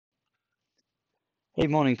Hey,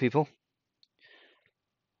 morning, people.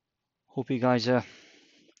 Hope you guys are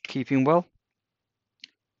keeping well.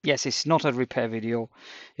 Yes, it's not a repair video.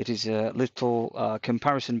 It is a little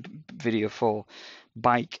comparison video for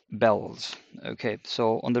bike bells. Okay,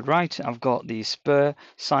 so on the right, I've got the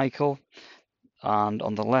Spurcycle, and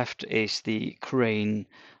on the left is the Crane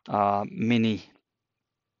Mini.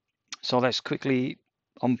 So let's quickly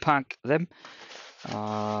unpack them.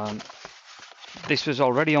 Um, this was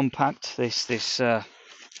already unpacked. That's that.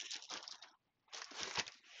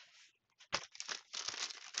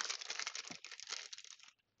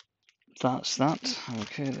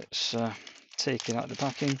 Okay, let's take it out of the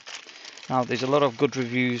packing. Now, there's a lot of good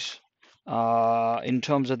reviews. In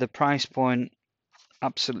terms of the price point,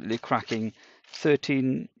 absolutely cracking.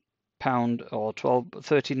 £13 or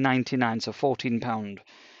 13.99, so £14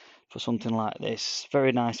 for something like this.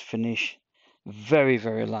 Very nice finish, very,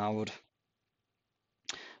 very loud.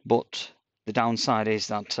 But the downside is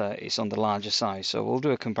that it's on the larger size, so we'll do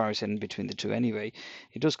a comparison between the two anyway.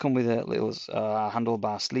 It does come with a little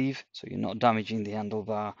handlebar sleeve, so you're not damaging the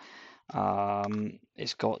handlebar.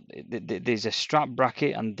 It's got there's a strap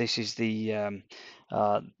bracket, and this is this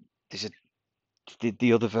is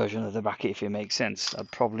the other version of the bracket, if it makes sense. I'd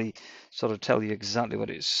probably sort of tell you exactly what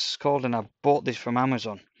it's called, and I bought this from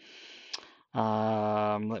Amazon.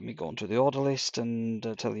 Let me go onto the order list and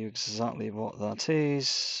tell you exactly what that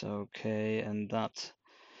is. Okay, and that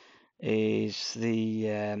is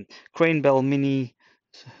the Crane Bell Mini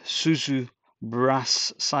Suzu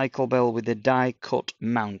brass cycle bell with a die cut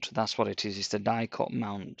mount. That's what it is. It's the die cut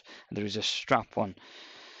mount. There is a strap one,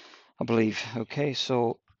 I believe. Okay,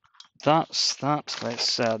 so that's that.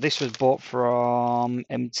 Let's. This was bought from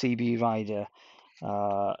MTB Rider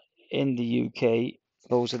in the UK.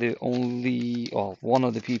 Those are the only, or one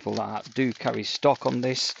of the people that do carry stock on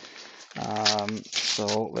this.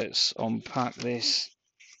 So let's unpack this.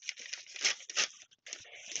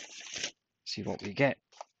 See what we get.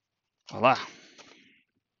 Voila.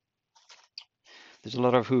 There's a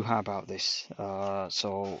lot of hoo-ha about this.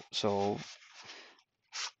 So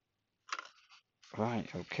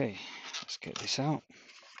right, okay. Let's get this out.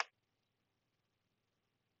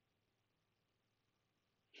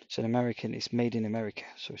 It's an American. It's made in America,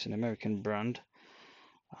 so it's an American brand.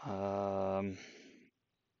 Okay,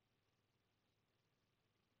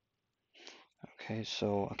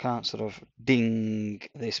 so I can't sort of ding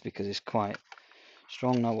this because it's quite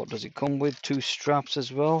strong. Now, what does it come with? Two straps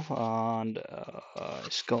as well, and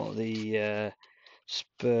it's got the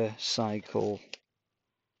Spurcycle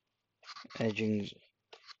edgings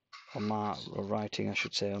or writing, I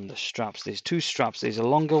should say, on the straps. There's two straps. There's a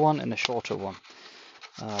longer one and a shorter one.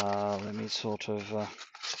 Let me sort of.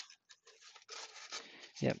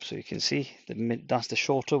 Yep, so you can see that's the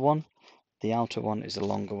shorter one. The outer one is the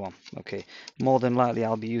longer one. Okay, more than likely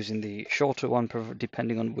I'll be using the shorter one,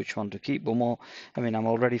 depending on which one to keep. But I'm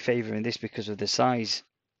already favoring this because of the size.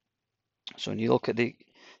 So when you look at the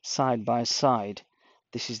side by side,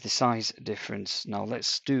 this is the size difference. Now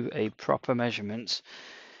let's do a proper measurements.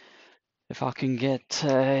 If I can give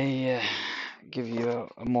you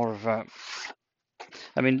a more of a,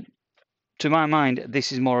 to my mind,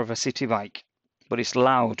 this is more of a city bike, but it's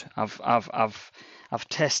loud. I've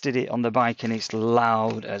tested it on the bike and it's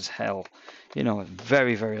loud as hell.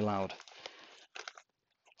 Very, very loud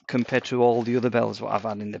compared to all the other bells what I've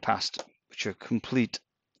had in the past, which are complete,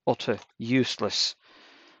 utter useless.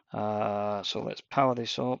 So let's power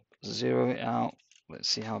this up, zero it out. Let's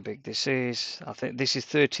see how big this is. I think this is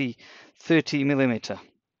 30 millimeter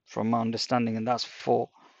from my understanding, and that's for.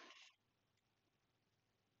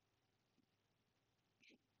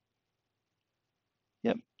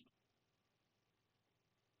 Yep,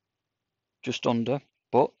 just under,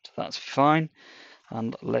 but that's fine.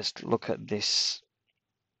 And let's look at this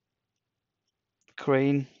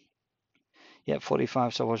crane. Yep,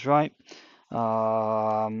 45, so I was right.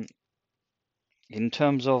 In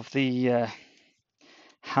terms of the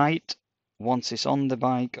height, once it's on the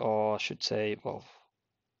bike, or I should say, well,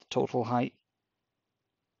 the total height,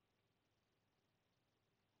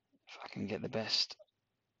 if I can get the best.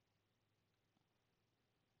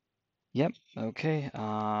 Yep, okay.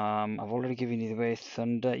 I've already given you the width,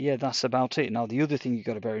 and yeah, that's about it. Now, the other thing you've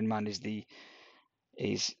got to bear in mind is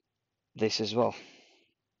this as well.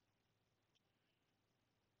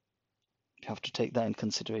 You have to take that in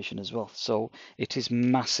consideration as well. So it is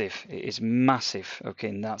massive. It is massive, okay,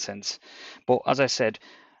 in that sense. But as I said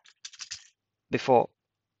before,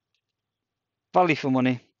 value for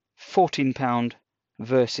money, £14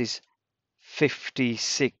 versus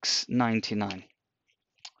 56.99.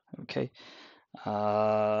 Okay,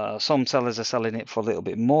 Some sellers are selling it for a little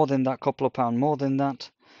bit more than that, couple of pound more than that.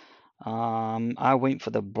 I went for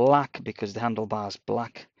the black because the handlebar's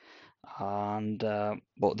black, and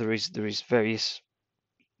but there's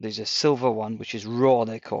a silver one which is raw,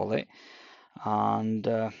 they call it, and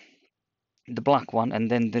the black one, and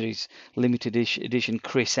then there is limited edition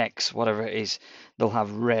Chris X, whatever it is. They'll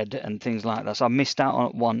have red and things like that. So I missed out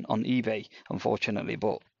on one on eBay, unfortunately,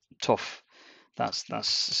 but tough. That's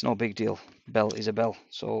it's no big deal. Bell is a bell.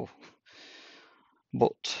 So,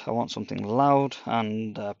 but I want something loud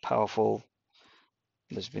and powerful.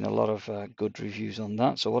 There's been a lot of good reviews on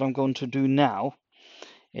that. So what I'm going to do now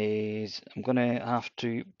is I'm going to have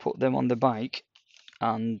to put them on the bike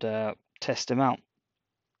and test them out,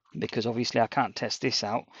 because obviously I can't test this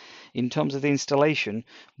out. In terms of the installation,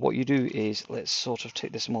 what you do is, let's sort of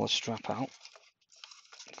take the smaller strap out.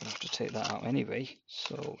 I'm going to have to take that out anyway,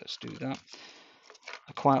 so let's do that.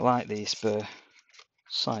 I quite like the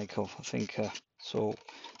Spurcycle, I think, so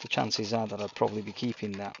the chances are that I'll probably be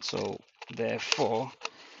keeping that. So therefore,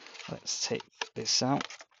 let's take this out.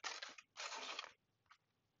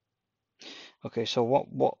 Okay, so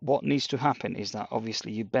what needs to happen is that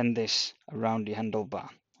obviously you bend this around the handlebar,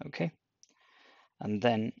 okay, and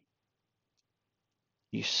then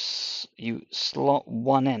you slot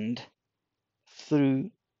one end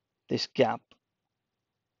through this gap.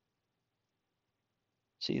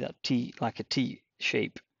 See that T, like a T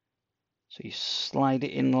shape? So you slide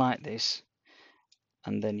it in like this,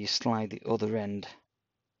 and then you slide the other end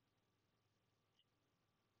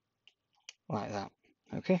like that,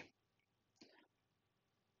 okay?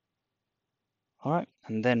 All right,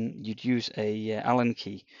 and then you'd use a Allen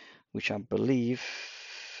key, which I believe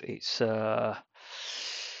it's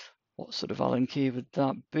what sort of Allen key would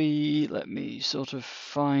that be? Let me sort of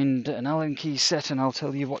find an Allen key set, and I'll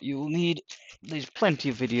tell you what you'll need. There's plenty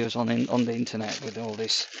of videos on the internet with all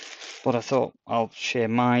this, but I thought I'll share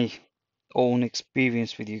my own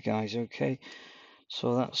experience with you guys. Okay,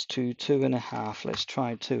 so that's 2.5. Let's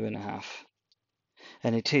try 2.5,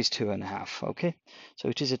 and it is 2.5. Okay, so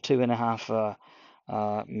it is a 2.5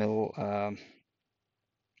 mil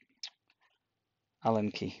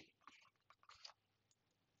Allen key.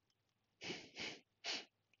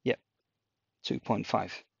 Yep,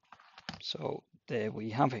 2.5. So there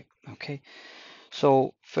we have it. Okay,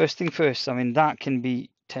 so first thing first, I mean, that can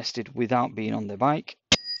be tested without being on the bike.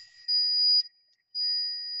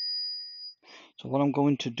 So what I'm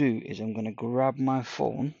going to do is I'm going to grab my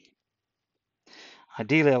phone.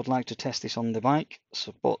 Ideally, I would like to test this on the bike.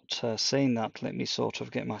 So, but saying that, let me sort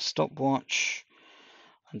of get my stopwatch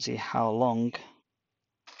and see how long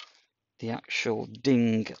the actual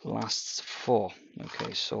ding lasts for.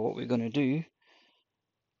 Okay, so what we're going to do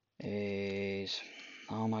is,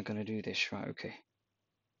 how am I going to do this? Right, okay.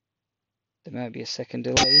 There might be a second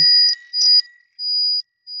delay.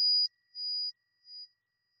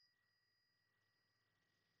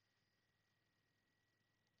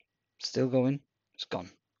 Still going. It's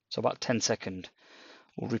gone. So about 10 seconds.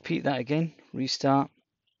 We'll repeat that again. Restart.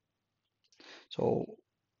 So,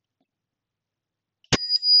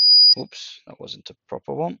 oops, that wasn't a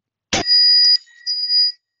proper one. So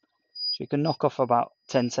you can knock off about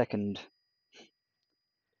 10 seconds.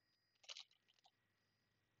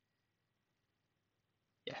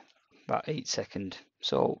 Yeah, about 8 seconds.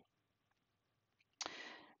 So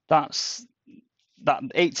that's that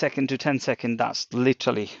 8 second to 10 second. That's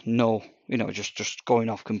literally no, just going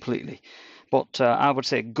off completely. But I would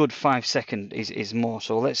say a good 5 second is more.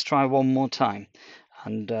 So let's try one more time,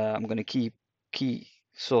 and I'm going to keep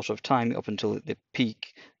sort of time it up until the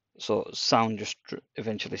peak. So sound just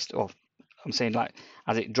eventually, or I'm saying like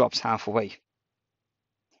as it drops half away.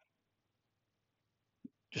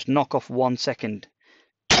 Just knock off 1 second.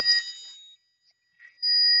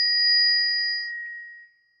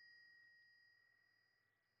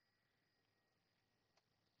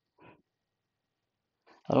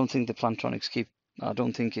 I don't think the Plantronics keep. I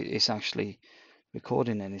don't think it's actually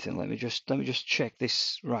recording anything. Let me just check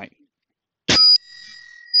this. Right.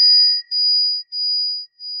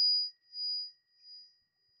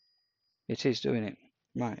 It is doing it.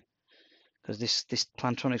 Right. Because this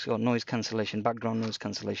Plantronic's got noise cancellation, background noise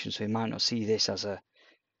cancellation, so you might not see this as a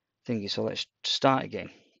thingy. So let's start again.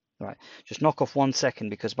 Right. Just knock off 1 second,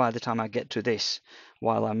 because by the time I get to this,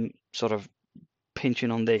 while I'm sort of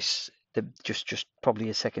pinching on this, just probably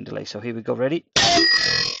a second delay. So here we go. Ready?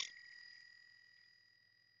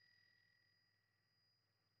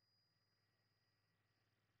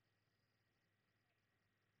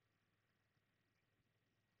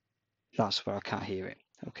 That's where I can't hear it.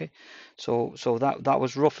 Okay. So that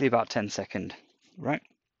was roughly about 10 seconds. Right.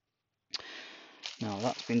 Now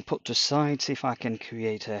that's been put to side. See if I can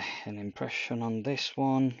create an impression on this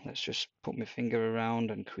one. Let's just put my finger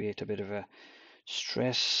around and create a bit of a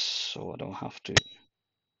stress so I don't have to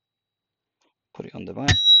put it on the bike.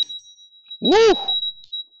 Woo!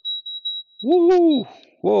 Woo!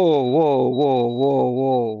 Whoa, whoa, whoa, whoa,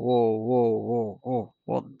 whoa, whoa, whoa, whoa, whoa.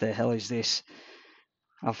 What the hell is this?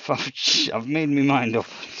 I've made my mind up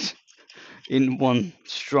in one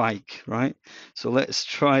strike, right? So let's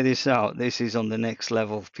try this out. This is on the next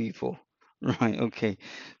level, people. Right, okay.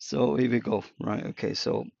 So here we go. Right, okay.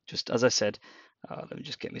 So just as I said, let me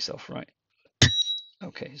just get myself right.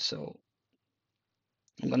 Okay, so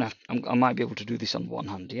I might be able to do this on one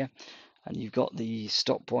hand, yeah? And you've got the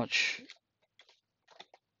stopwatch.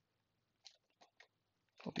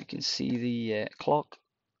 Hope you can see the clock.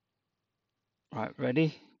 Right,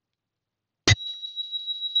 ready?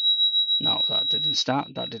 No, that didn't start.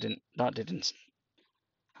 That didn't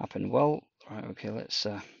happen well. Right, okay, let's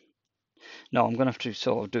no, I'm gonna have to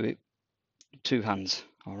sort of do it two hands.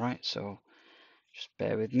 All right, so just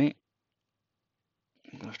bear with me.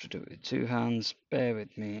 I'm gonna have to do it with two hands. Bear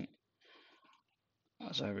with me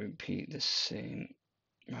as I repeat the same.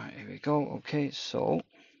 Right, here we go. Okay, so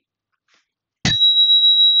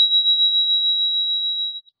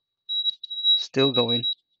still going,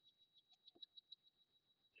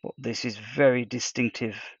 but this is very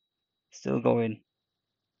distinctive. Still going,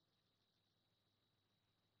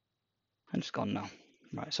 and it's gone now.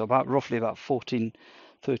 Right, so roughly about 13,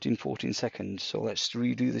 14 seconds. So let's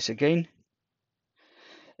redo this again.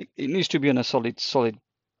 It needs to be on a solid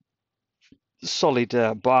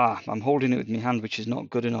bar. I'm holding it with my hand, which is not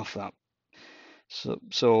good enough. That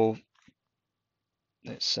so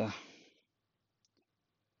let's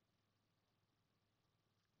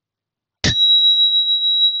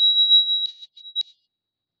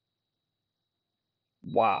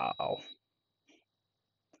wow,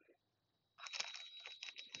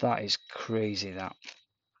 that is crazy. That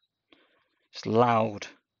it's loud.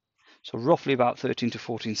 So roughly about 13 to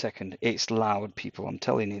 14 seconds. It's loud, people. I'm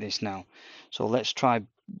telling you this now. So let's try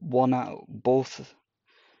both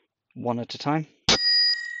one at a time.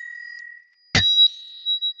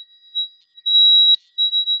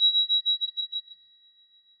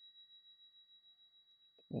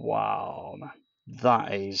 Wow, man.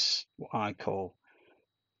 That is what I call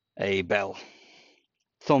a bell.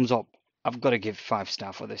 Thumbs up. I've got to give 5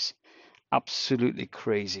 star for this. Absolutely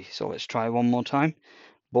crazy. So let's try one more time.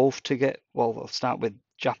 Both to get, well, I'll start with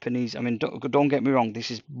Japanese. I mean, don't get me wrong,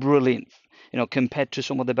 this is brilliant. You know, compared to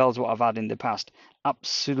some of the bells what I've had in the past,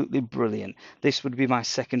 absolutely brilliant. This would be my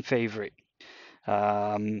second favorite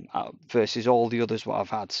versus all the others what I've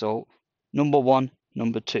had. So number one,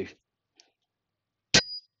 number two.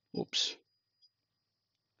 Oops.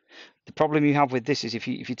 The problem you have with this is if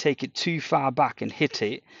you take it too far back and hit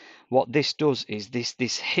it, what this does is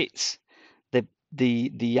this hits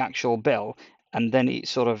the actual bell, and then it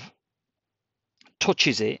sort of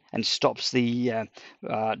touches it and stops the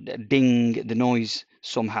ding, the noise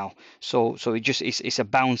somehow. So it's a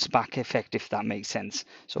bounce back effect, if that makes sense.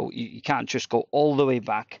 So you can't just go all the way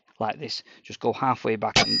back like this. Just go halfway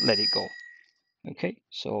back and let it go. Okay,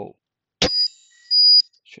 so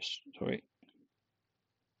just sorry.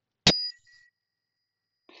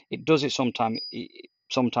 It does it sometime.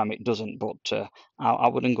 Sometime it doesn't, but I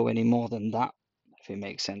wouldn't go any more than that, if it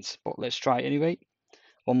makes sense. But let's try it anyway.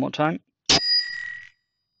 One more time.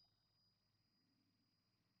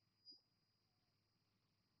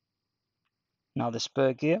 Now the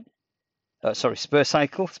spur gear. Sorry,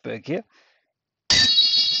 Spurcycle, spur gear.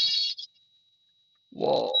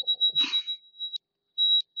 Whoa,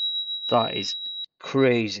 that is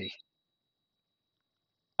crazy.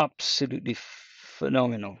 Absolutely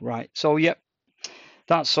phenomenal. Right. So, yep,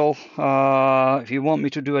 that's all. If you want me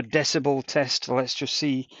to do a decibel test, let's just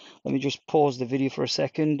see. Let me just pause the video for a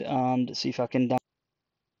second and see if I can.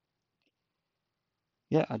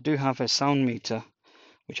 Yeah, I do have a sound meter,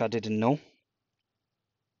 which I didn't know.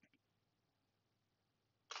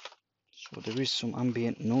 So there is some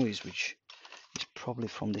ambient noise, which is probably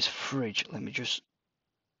from this fridge. Let me just.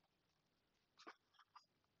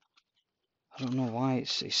 I don't know why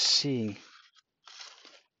it's seeing.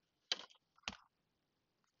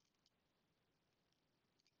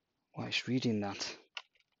 Why it's reading that.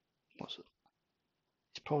 What's it?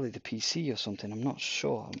 It's probably the PC or something. I'm not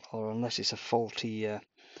sure, or unless it's a faulty. Right,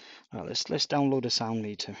 let's download a sound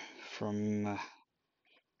meter from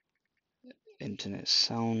internet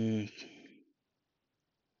sound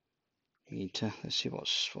meter. Let's see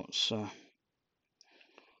what's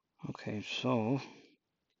okay. So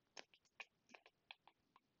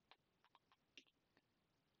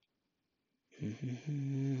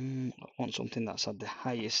I want something that's had the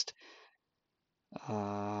highest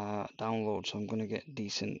download, so I'm going to get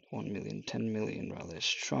decent 1 million, 10 million. Right, let's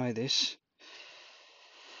try this.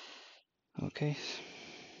 Okay,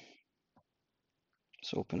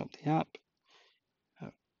 let's open up the app.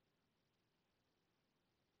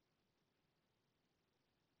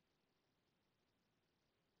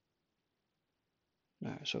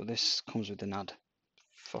 Right, so this comes with an ad.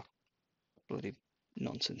 Fuck, bloody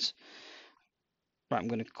nonsense. Right, I'm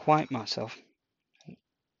going to quiet myself.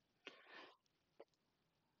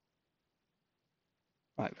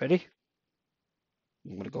 Right, ready?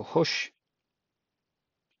 I'm going to go hush.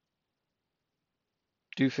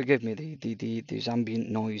 Do forgive me there's ambient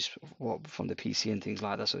noise from the PC and things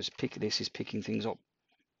like that. So this is picking things up.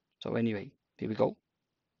 So anyway, here we go.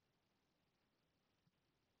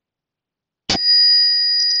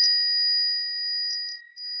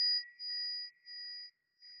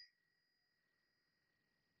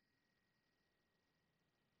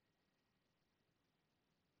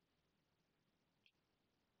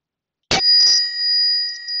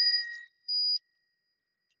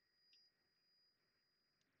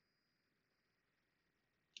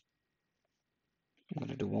 I'm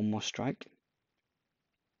going to do one more strike.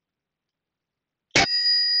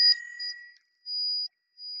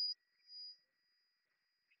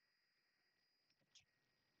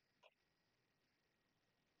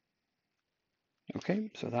 Okay,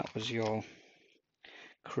 so that was your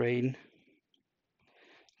crane.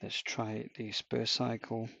 Let's try the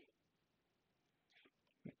Spurcycle.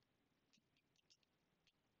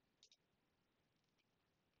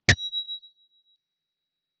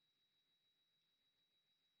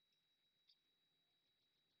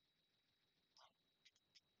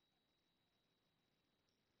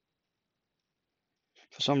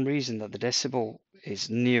 For some reason that the decibel is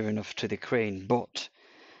near enough to the crane, but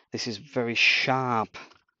this is very sharp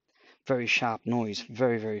noise,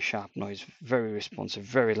 very sharp noise, very responsive,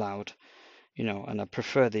 very loud, you know, and I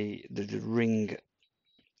prefer the ring.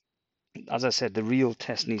 As I said, the real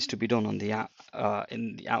test needs to be done on the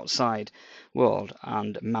in the outside world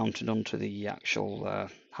and mounted onto the actual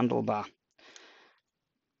handlebar.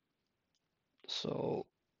 So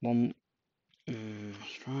one,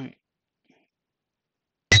 that's right.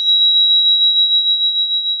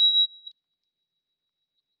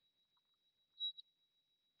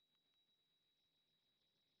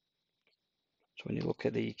 So when you look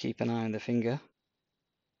at the, keep an eye on the finger.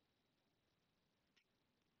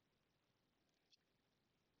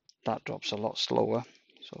 That drops a lot slower.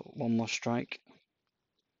 So one more strike.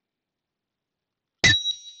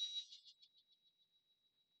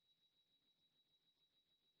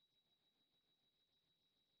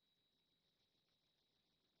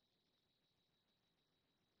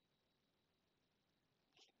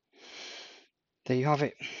 There you have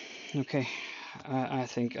it. Okay, I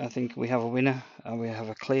think we have a winner. We have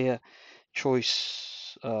a clear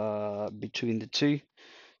choice between the two.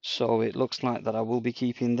 So it looks like that I will be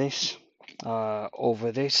keeping this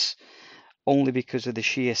over this, only because of the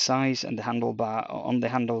sheer size and the handlebar. On the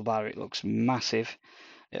handlebar, it looks massive.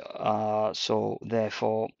 So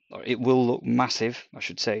therefore, or it will look massive, I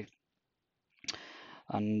should say.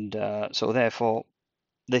 And so therefore,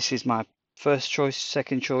 this is my first choice.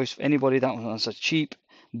 Second choice, anybody that wants a cheap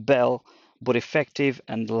bell but effective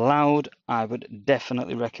and loud, I would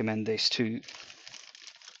definitely recommend this to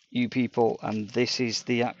you people. And this is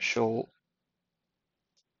the actual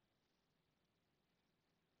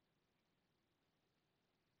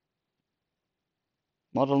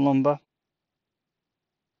model number.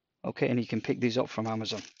 Okay, and you can pick these up from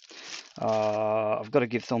Amazon. I've got to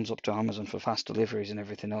give thumbs up to Amazon for fast deliveries and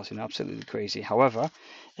everything else, absolutely crazy. However,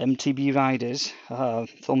 MTB riders,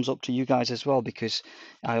 thumbs up to you guys as well, because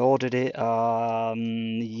I ordered it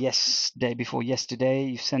day before yesterday.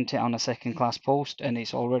 You sent it on a second class post and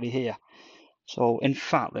it's already here. So in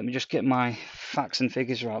fact, let me just get my facts and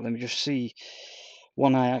figures right. Let me just see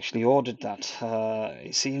when I actually ordered that.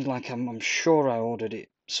 It seems like I'm sure I ordered it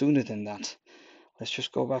sooner than that. Let's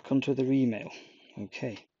just go back onto the email.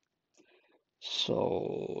 Okay.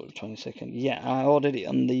 So 22nd, yeah, I ordered it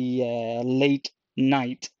on the late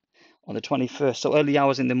night on the 21st, so early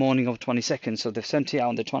hours in the morning of 22nd. So they've sent it out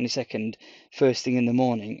on the 22nd, first thing in the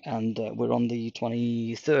morning, and we're on the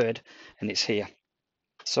 23rd, and it's here.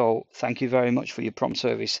 So thank you very much for your prompt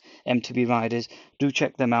service, MTB riders. Do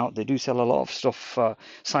check them out. They do sell a lot of stuff,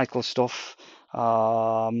 cycle stuff,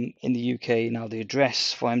 in the UK. Now the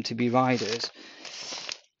address for MTB riders.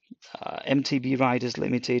 MTB Riders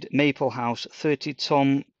Limited, Maple House, 30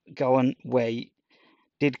 Tom Gowan Way,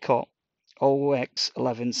 Didcot,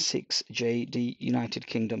 OX116JD United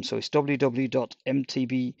Kingdom. So it's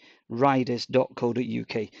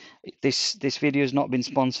www.mtbriders.co.uk. This video has not been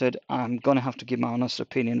sponsored. I'm gonna have to give my honest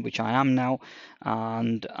opinion, which I am now,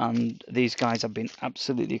 and these guys have been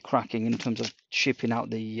absolutely cracking in terms of shipping out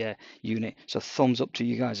the unit. So thumbs up to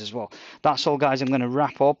you guys as well. That's all, guys. I'm going to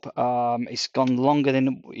wrap up. It's gone longer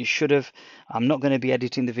than it should have. I'm not going to be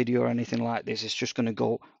editing the video or anything like this. It's just going to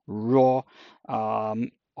go raw.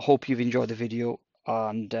 Hope you've enjoyed the video,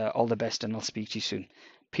 and all the best, and I'll speak to you soon.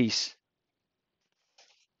 Peace.